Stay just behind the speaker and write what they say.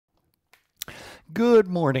Good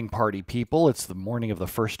morning, party people. It's the morning of the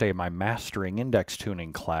first day of my mastering index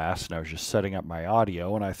tuning class, and I was just setting up my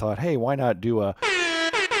audio, and I thought, hey, why not do a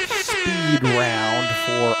speed round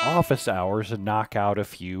for office hours and knock out a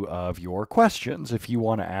few of your questions. If you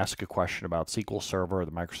want to ask a question about SQL Server or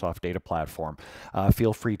the Microsoft Data Platform,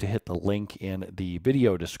 feel free to hit the link in the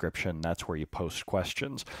video description. That's where you post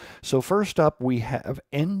questions. So first up, we have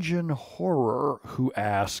EngineHorror, who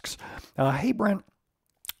asks, hey, Brent,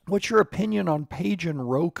 what's your opinion on page and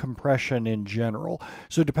row compression in general?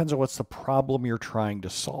 So it depends on what's the problem you're trying to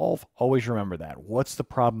solve. Always remember that. What's the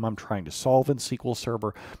problem I'm trying to solve in SQL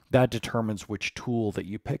Server? That determines which tool that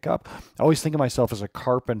you pick up. I always think of myself as a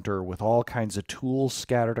carpenter with all kinds of tools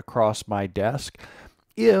scattered across my desk.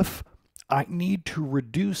 If I need to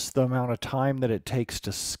reduce the amount of time that it takes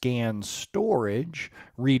to scan storage,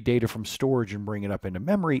 read data from storage and bring it up into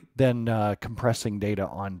memory, then compressing data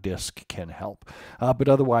on disk can help. But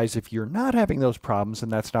otherwise, if you're not having those problems and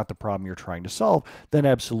that's not the problem you're trying to solve, then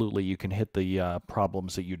absolutely you can hit the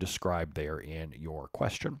problems that you described there in your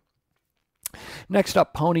question. Next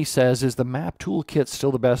up, Pony says, is the map toolkit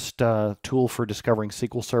still the best tool for discovering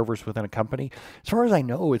SQL servers within a company? As far as I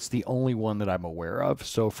know, it's the only one that I'm aware of.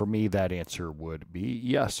 So for me, that answer would be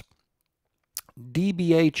yes.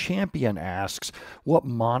 DBA Champion asks, what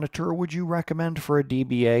monitor would you recommend for a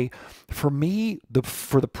DBA? For me,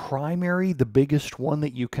 for the primary, the biggest one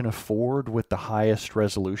that you can afford with the highest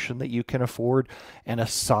resolution that you can afford, and a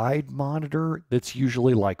side monitor that's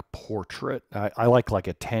usually like portrait. I like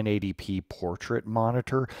a 1080p portrait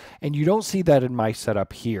monitor, and you don't see that in my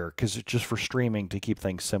setup here because it's just for streaming to keep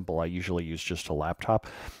things simple. I usually use just a laptop,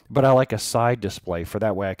 but I like a side display for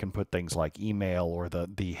that way I can put things like email or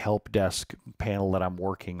the help desk panel that I'm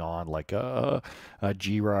working on, like a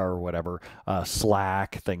Jira or whatever,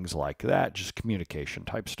 Slack, things like that, just communication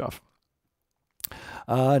type stuff.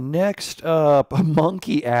 Next up,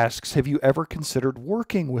 Monkey asks, have you ever considered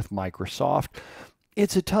working with Microsoft?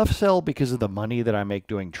 It's a tough sell because of the money that I make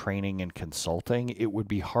doing training and consulting. It would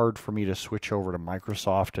be hard for me to switch over to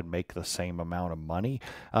Microsoft and make the same amount of money,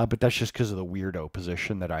 but that's just because of the weirdo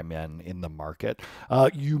position that I'm in the market.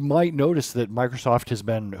 You might notice that Microsoft has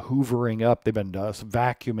been hoovering up, they've been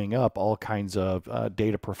vacuuming up all kinds of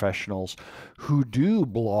data professionals who do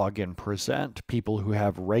blog and present, people who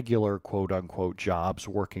have regular quote-unquote jobs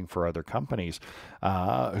working for other companies,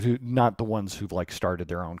 not the ones who've like started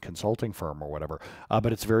their own consulting firm or whatever.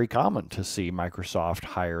 But it's very common to see Microsoft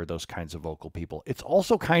hire those kinds of vocal people. It's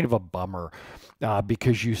also kind of a bummer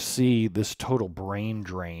because you see this total brain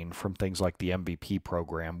drain from things like the MVP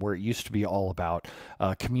program, where it used to be all about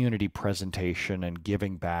community presentation and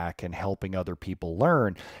giving back and helping other people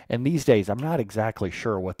learn. And these days, I'm not exactly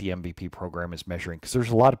sure what the MVP program is measuring, because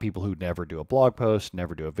there's a lot of people who never do a blog post,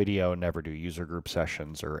 never do a video, never do user group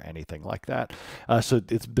sessions or anything like that. So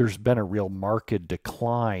there's been a real marked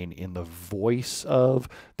decline in the voice of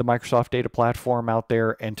the Microsoft Data Platform out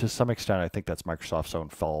there, and to some extent I think that's Microsoft's own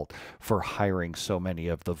fault for hiring so many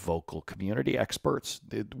of the vocal community experts,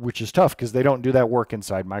 which is tough because they don't do that work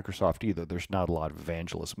inside Microsoft either. There's not a lot of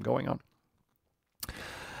evangelism going on.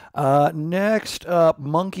 Next up,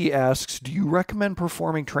 Monkey asks, do you recommend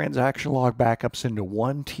performing transaction log backups into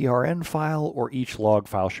one TRN file, or each log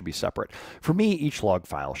file should be separate? For me, each log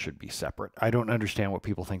file should be separate. I don't understand what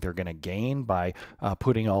people think they're going to gain by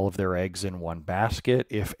putting all of their eggs in one basket.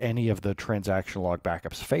 If any of the transaction log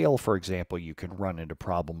backups fail, for example, you can run into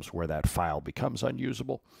problems where that file becomes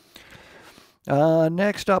unusable.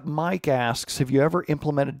 Next up, Mike asks, have you ever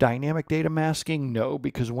implemented dynamic data masking? No,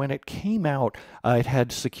 because when it came out, it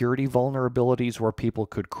had security vulnerabilities where people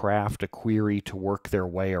could craft a query to work their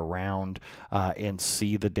way around and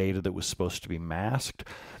see the data that was supposed to be masked.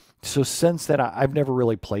 So since then, I've never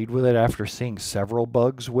really played with it after seeing several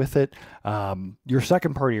bugs with it. Your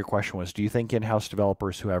second part of your question was, do you think in-house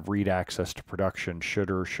developers who have read access to production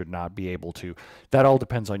should or should not be able to? That all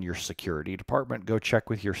depends on your security department. Go check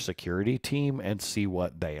with your security team and see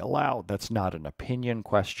what they allow. That's not an opinion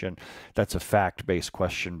question. That's a fact-based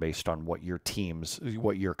question based on what your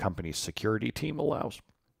company's security team allows.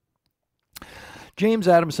 James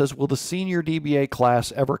Adams says, will the Senior DBA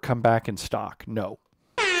class ever come back in stock? No.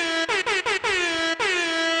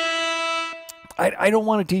 I don't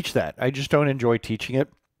want to teach that. I just don't enjoy teaching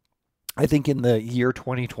it. I think in the year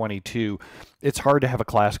 2022, it's hard to have a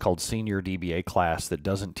class called Senior DBA class that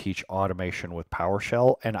doesn't teach automation with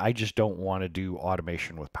PowerShell, and I just don't want to do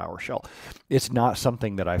automation with PowerShell. It's not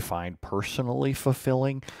something that I find personally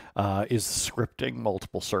fulfilling, is scripting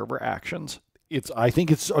multiple server actions. I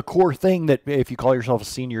think it's a core thing that if you call yourself a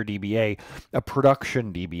senior DBA, a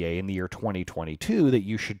production DBA in the year 2022, that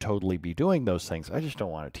you should totally be doing those things. I just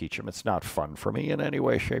don't want to teach them. It's not fun for me in any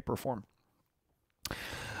way, shape, or form.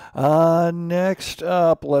 Next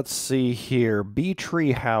up, let's see here.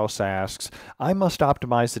 B-treehouse asks, I must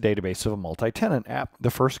optimize the database of a multi-tenant app. The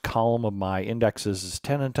first column of my indexes is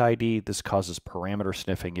TenantId. This causes parameter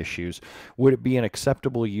sniffing issues. Would it be an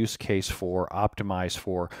acceptable use case for optimize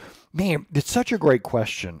for? Man, it's such a great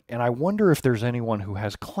question, and I wonder if there's anyone who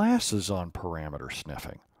has classes on parameter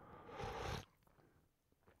sniffing.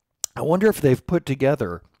 I wonder if they've put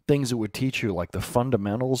together things that would teach you like the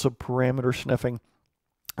fundamentals of parameter sniffing.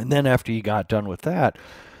 And then after you got done with that,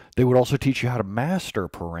 they would also teach you how to master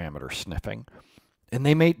parameter sniffing. And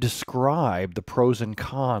they may describe the pros and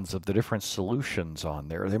cons of the different solutions on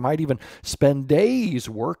there. They might even spend days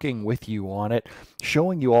working with you on it,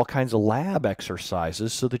 showing you all kinds of lab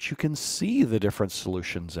exercises so that you can see the different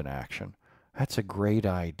solutions in action. That's a great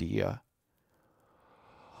idea.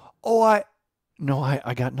 Oh, I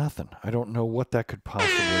got nothing. I don't know what that could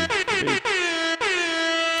possibly be.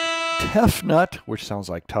 Tefnut, which sounds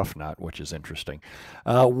like Tefnut, which is interesting.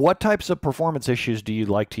 What types of performance issues do you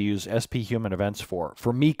like to use SP human events for?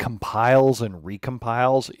 For me, compiles and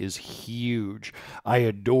recompiles is huge. I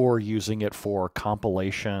adore using it for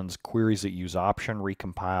compilations, queries that use option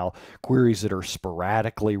recompile, queries that are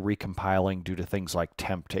sporadically recompiling due to things like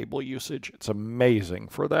temp table usage. It's amazing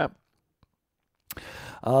for that.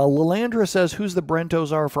 Lilandra says, who's the Brent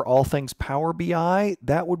Ozar for all things Power BI?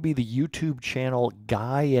 That would be the YouTube channel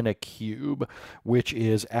Guy in a Cube, which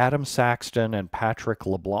is Adam Saxton and Patrick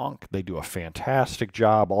LeBlanc. They do a fantastic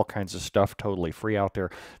job, all kinds of stuff totally free out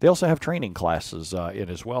there. They also have training classes in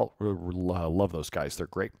as well. Love those guys. They're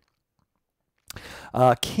great.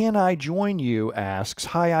 Can I join you asks,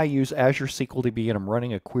 hi, I use Azure SQL DB and I'm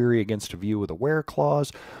running a query against a view with a where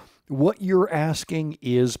clause. What you're asking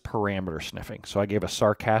is parameter sniffing. So I gave a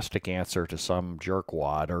sarcastic answer to some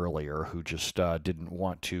jerkwad earlier who just didn't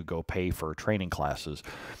want to go pay for training classes.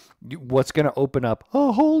 What's going to open up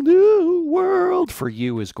a whole new world for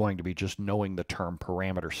you is going to be just knowing the term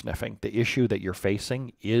parameter sniffing. The issue that you're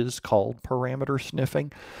facing is called parameter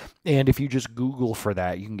sniffing. And if you just Google for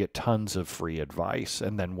that, you can get tons of free advice.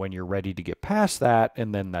 And then when you're ready to get past that,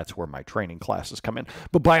 and then that's where my training classes come in.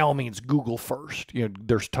 But by all means, Google first. You know,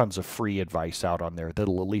 there's tons of free advice out on there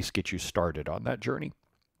that'll at least get you started on that journey.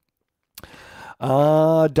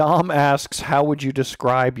 Dom asks, how would you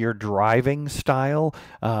describe your driving style?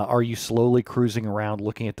 Are you slowly cruising around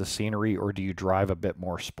looking at the scenery, or do you drive a bit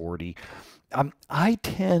more sporty? I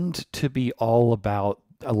tend to be all about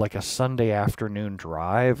like a Sunday afternoon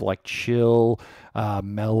drive, like chill,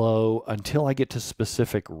 mellow, until I get to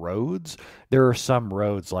specific roads. There are some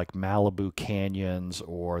roads like Malibu Canyons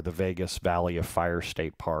or the Vegas Valley of Fire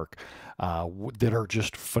State Park that are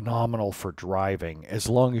just phenomenal for driving, as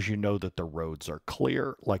long as you know that the roads are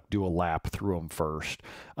clear. Like, do a lap through them first,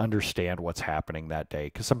 understand what's happening that day,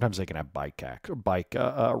 because sometimes they can have bike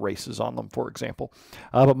races on them, for example.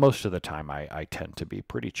 But most of the time, I tend to be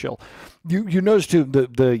pretty chill. You notice too,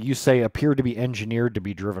 you say appear to be engineered to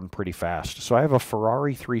be driven pretty fast. So I have a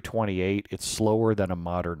Ferrari 328. It's slower than a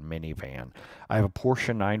modern minivan. I have a Porsche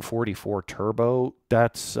 944 Turbo.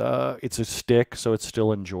 That's it's a stick, so it's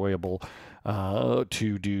still enjoyable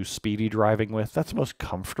to do speedy driving with. That's the most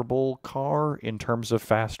comfortable car in terms of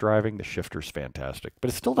fast driving. The shifter's fantastic, but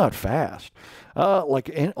it's still not fast.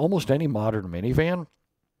 Almost any modern minivan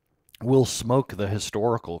will smoke the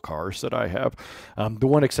historical cars that I have. The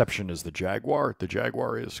one exception is the Jaguar. The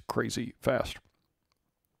Jaguar is crazy fast.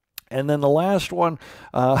 And then the last one,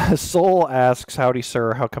 Soul asks, howdy,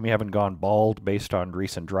 sir. How come you haven't gone bald based on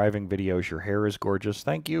recent driving videos? Your hair is gorgeous.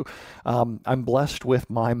 Thank you. I'm blessed with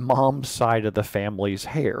my mom's side of the family's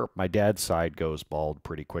hair. My dad's side goes bald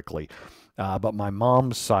pretty quickly. But my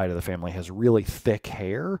mom's side of the family has really thick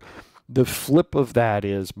hair. The flip of that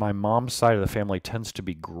is my mom's side of the family tends to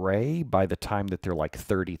be gray by the time that they're like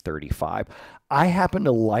 30, 35. I happen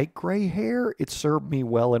to like gray hair. It served me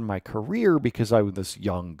well in my career because I was this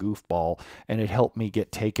young goofball, and it helped me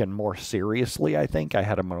get taken more seriously, I think. I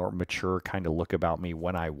had a more mature kind of look about me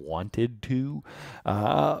when I wanted to.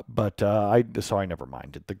 So I never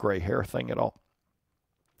minded the gray hair thing at all.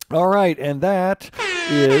 All right, and that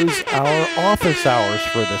is our office hours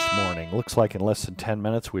for this morning. Looks like in less than 10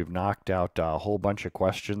 minutes, we've knocked out a whole bunch of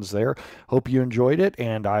questions there. Hope you enjoyed it,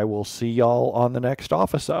 and I will see y'all on the next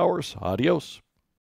office hours. Adios.